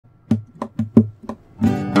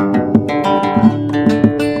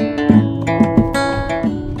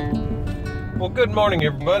Good morning,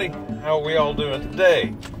 everybody. How are we all doing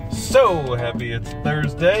today? So happy it's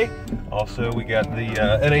Thursday. Also, we got the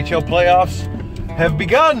NHL playoffs have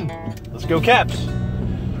begun. Let's go Caps.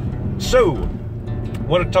 So,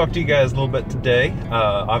 want to talk to you guys a little bit today.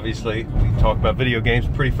 Obviously, we talk about video games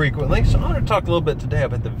pretty frequently, so I want to talk a little bit today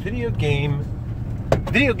about the video game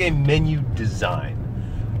menu design.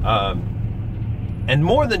 And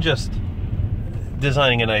more than just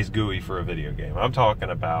designing a nice GUI for a video game. I'm talking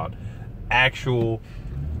about actual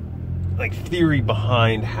theory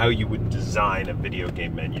behind how you would design a video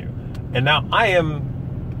game menu. And now I have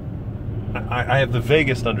the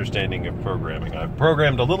vaguest understanding of programming. I've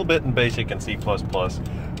programmed a little bit in BASIC and C++,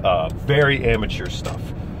 very amateur stuff.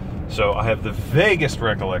 So I have the vaguest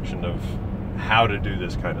recollection of how to do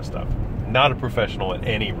this kind of stuff. Not a professional in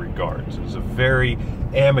any regards. It's a very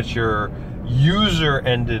amateur,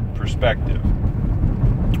 user-ended perspective.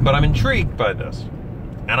 But I'm intrigued by this.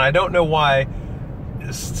 And I don't know why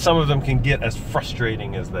some of them can get as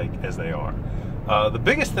frustrating as they are. The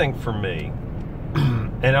biggest thing for me,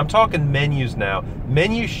 and I'm talking menus now,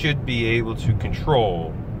 menus should be able to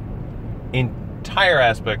control entire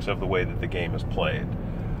aspects of the way that the game is played.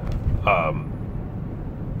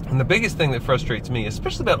 And the biggest thing that frustrates me,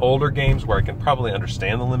 especially about older games where I can probably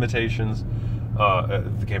understand the limitations,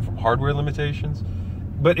 the game from hardware limitations,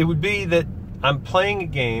 but it would be that I'm playing a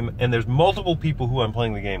game and there's multiple people who I'm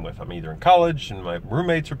playing the game with. I'm either in college and my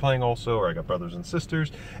roommates are playing also, or I got brothers and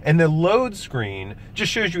sisters, and the load screen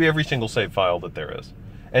just shows you every single save file that there is.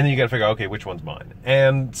 And then you got to figure out, okay, which one's mine?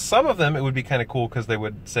 And some of them, it would be kind of cool because they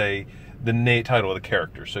would say the title of the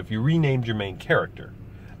character. So if you renamed your main character,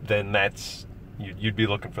 then that's, you'd be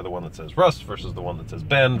looking for the one that says Russ versus the one that says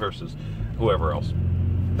Ben versus whoever else.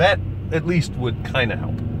 That at least would kind of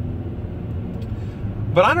help.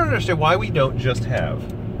 But I don't understand why we don't just have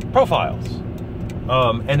profiles.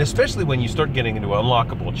 And especially when you start getting into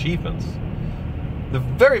unlockable achievements, the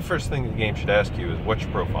very first thing the game should ask you is, what's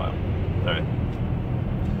your profile? All right.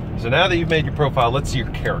 So now that you've made your profile, let's see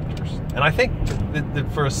your characters. And I think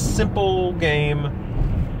that for a simple game,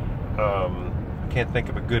 I can't think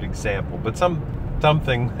of a good example, but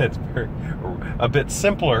something that's a bit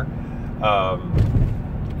simpler,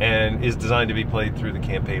 and is designed to be played through the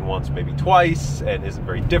campaign once, maybe twice, and isn't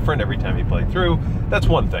very different every time you play through. That's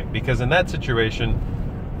one thing, because in that situation,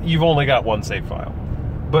 you've only got one save file.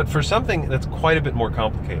 But for something that's quite a bit more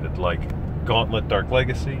complicated, like Gauntlet Dark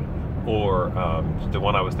Legacy, or the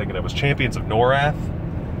one I was thinking of was Champions of Norath,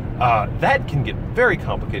 that can get very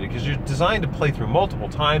complicated because you're designed to play through multiple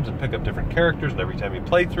times and pick up different characters, and every time you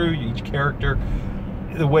play through, each character,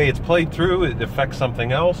 the way it's played through, it affects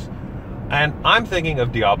something else. And I'm thinking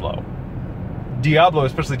of Diablo,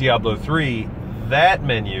 especially Diablo 3, that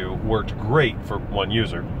menu worked great for one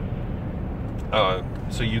user.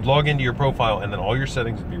 So you'd log into your profile and then all your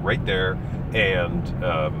settings would be right there, and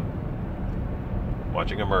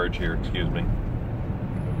watching a merge here, excuse me.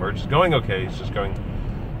 The merge is going okay, it's just going,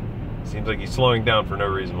 seems like he's slowing down for no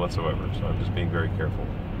reason whatsoever, so I'm just being very careful.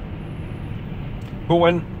 But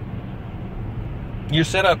when you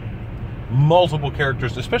set up multiple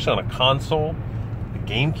characters, especially on a console, the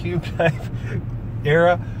GameCube type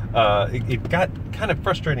era, it got kind of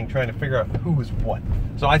frustrating trying to figure out who was what.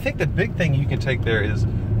 So I think the big thing you can take there is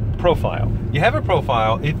profile. You have a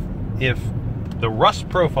profile if the Rust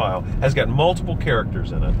profile has got multiple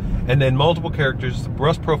characters in it, and then multiple characters, the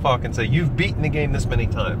Rust profile can say, you've beaten the game this many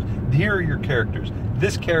times. Here are your characters.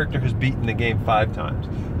 This character has beaten the game 5 times.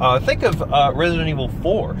 Think of Resident Evil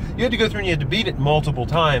 4. You had to go through and you had to beat it multiple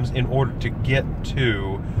times in order to get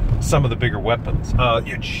to some of the bigger weapons.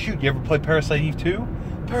 Shoot, you ever play Parasite Eve 2?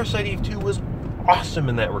 Parasite Eve 2 was awesome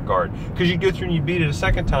in that regard, because you go through and you beat it a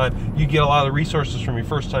second time, you get a lot of the resources from your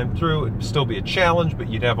first time through. It'd still be a challenge, but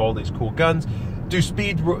you'd have all these cool guns. Do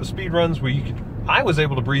speed runs where you could. I was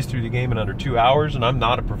able to breeze through the game in under 2 hours, and I'm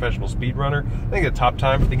not a professional speed runner. I think the top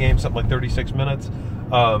time for the game is something like 36 minutes,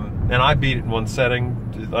 and I beat it in one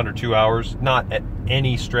setting under 2 hours. Not at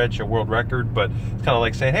any stretch a world record, but it's kind of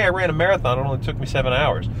like saying, hey, I ran a marathon, it only took me 7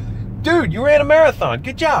 hours. Dude, you ran a marathon,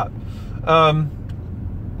 good job.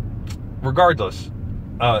 Regardless,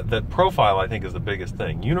 the profile, I think, is the biggest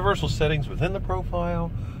thing. Universal settings within the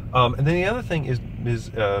profile, and then the other thing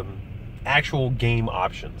is actual game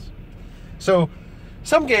options. So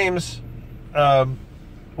some games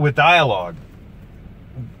with dialogue,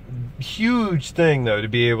 huge thing though to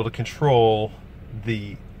be able to control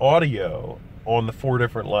the audio on the 4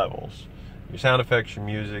 different levels: your sound effects, your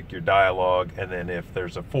music, your dialogue, and then if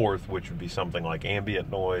there's a fourth, which would be something like ambient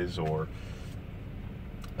noise, or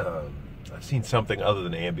I've seen something other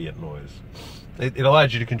than ambient noise. It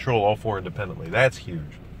allows you to control all 4 independently. That's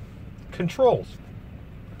huge. controls.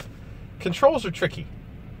 Controls are tricky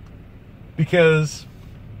because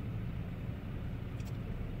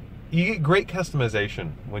you get great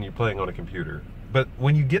customization when you're playing on a computer, but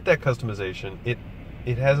when you get that customization,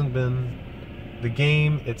 it hasn't been, the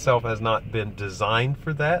game itself has not been designed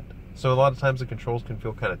for that. So a lot of times the controls can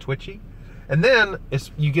feel kind of twitchy. And then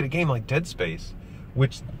you get a game like Dead Space,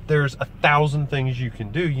 which there's 1,000 things you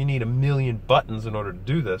can do. You need 1,000,000 buttons in order to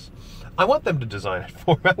do this. I want them to design it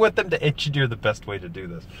for me. I want them to engineer the best way to do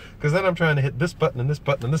this. Because then I'm trying to hit this button and this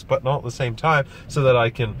button and this button all at the same time so that I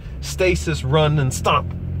can stasis, run, and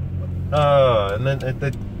stomp. And then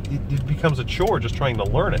it becomes a chore just trying to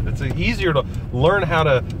learn it. It's easier to learn how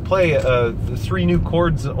to play 3 new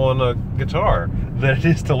chords on a guitar than it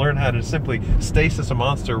is to learn how to simply stasis a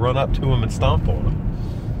monster, run up to him, and stomp on him.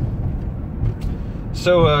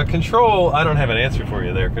 So control, I don't have an answer for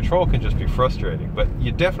you there. Control can just be frustrating, but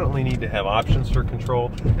you definitely need to have options for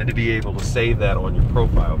control and to be able to save that on your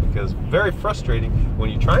profile, because very frustrating when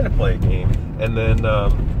you're trying to play a game and then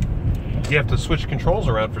you have to switch controls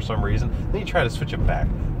around for some reason, then you try to switch them back.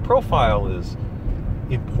 Profile is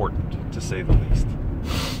important, to say the least.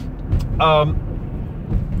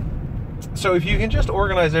 So if you can just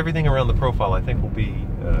organize everything around the profile, I think we'll be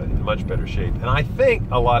in much better shape. And I think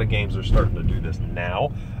a lot of games are starting to do this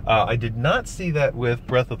now. I did not see that with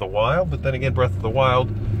Breath of the Wild, but then again, Breath of the Wild,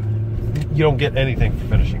 you don't get anything for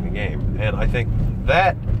finishing the game. And I think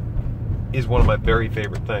that is one of my very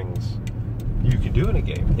favorite things you can do in a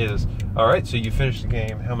game is, all right, so you finished the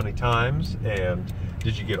game how many times, and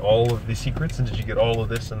did you get all of the secrets, and did you get all of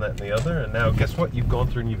this and that and the other, and now guess what, you've gone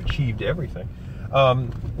through and you've achieved everything.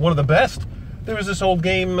 One of the best, there was this old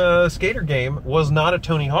game, skater game, was not a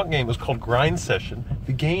Tony Hawk game, it was called Grind Session.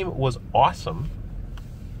 The game was awesome.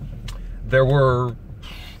 There were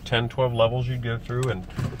 10, 12 levels you'd go through, and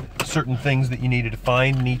certain things that you needed to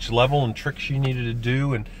find in each level, and tricks you needed to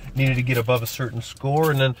do, and needed to get above a certain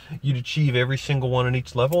score, and then you'd achieve every single one in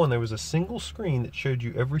each level, and there was a single screen that showed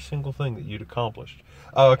you every single thing that you'd accomplished.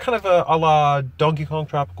 Kind of a la Donkey Kong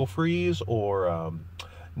Tropical Freeze, or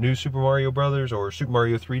New Super Mario Brothers, or Super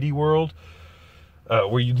Mario 3D World,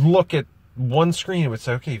 where you'd look at one screen and it would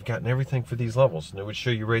say, okay, you've gotten everything for these levels, and it would show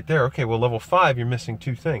you right there, okay, well, level 5, you're missing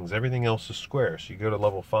 2 things. Everything else is square, so you go to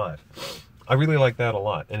level 5. I really like that a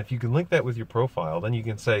lot. And if you can link that with your profile, then you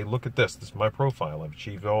can say, look at this. This is my profile. I've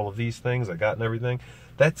achieved all of these things. I've gotten everything.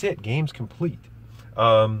 That's it. Game's complete.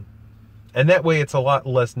 And that way it's a lot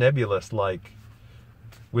less nebulous. Like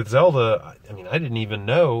with Zelda, I mean, I didn't even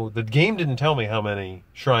know. The game didn't tell me how many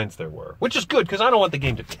shrines there were, which is good because I don't want the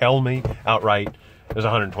game to tell me outright, there's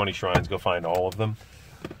 120 shrines, go find all of them.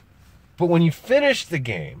 But when you finish the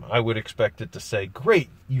game, I would expect it to say, great,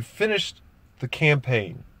 you finished the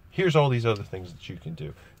campaign. Here's all these other things that you can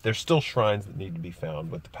do. There's still shrines that need to be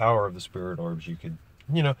found, but the power of the spirit orbs, you could,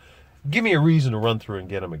 you know, give me a reason to run through and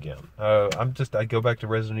get them again. I go back to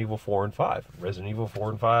Resident Evil 4 and 5. Resident Evil 4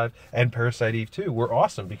 and 5 and Parasite Eve 2 were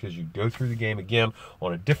awesome because you go through the game again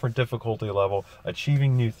on a different difficulty level,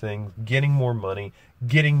 achieving new things, getting more money,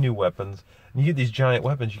 getting new weapons. And you get these giant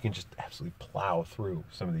weapons, you can just absolutely plow through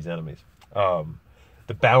some of these enemies.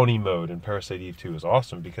 The bounty mode in Parasite Eve 2 is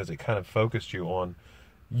awesome because it kind of focused you on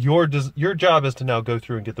your job is to now go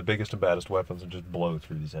through and get the biggest and baddest weapons and just blow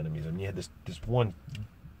through these enemies. And you had this one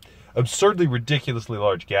absurdly, ridiculously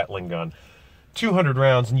large Gatling gun, 200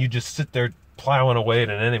 rounds, and you just sit there plowing away at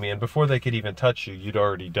an enemy, and before they could even touch you, you'd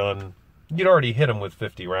already hit them with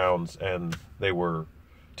 50 rounds, and they were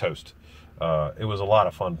toast. It was a lot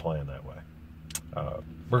of fun playing that way.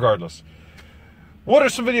 Regardless, what are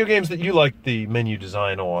some video games that you like the menu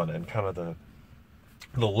design on, and kind of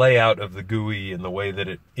the layout of the GUI and the way that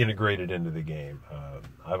it integrated into the game?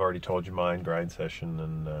 I've already told you mine. Grind Session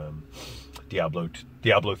and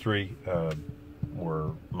Diablo 3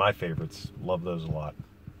 were my favorites. Love those a lot.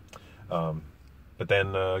 But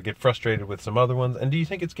then get frustrated with some other ones. And do you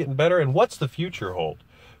think it's getting better? And what's the future hold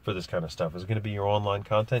for this kind of stuff? Is it going to be your online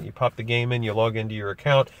content? You pop the game in, you log into your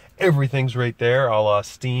account, everything's right there, a la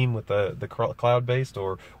Steam with the cloud-based,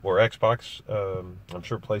 or Xbox. I'm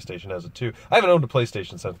sure PlayStation has it too. I haven't owned a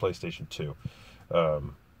PlayStation since PlayStation 2, so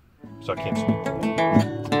I can't speak to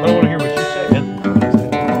that. But I want to hear what you say. And